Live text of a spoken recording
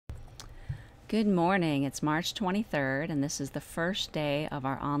Good morning. It's March 23rd, and this is the first day of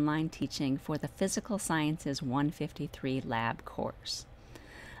our online teaching for the Physical Sciences 153 lab course.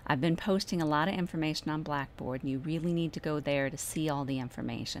 I've been posting a lot of information on Blackboard, and you really need to go there to see all the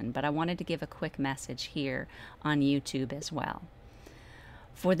information, but I wanted to give a quick message here on YouTube as well.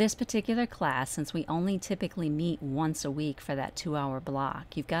 For this particular class, since we only typically meet once a week for that 2-hour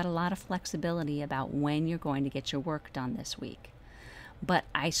block, you've got a lot of flexibility about when you're going to get your work done this week. But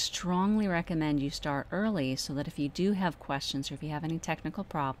I strongly recommend you start early so that if you do have questions or if you have any technical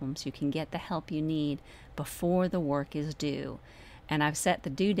problems, you can get the help you need before the work is due. And I've set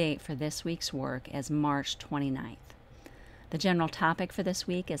the due date for this week's work as March 29th. The general topic for this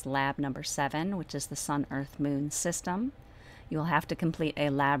week is lab number 7, which is the Sun-Earth-Moon system. You'll have to complete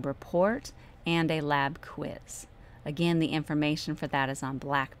a lab report and a lab quiz. Again, the information for that is on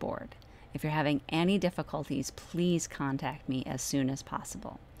Blackboard. If you're having any difficulties, please contact me as soon as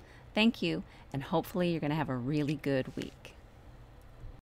possible. Thank you, and hopefully you're going to have a really good week.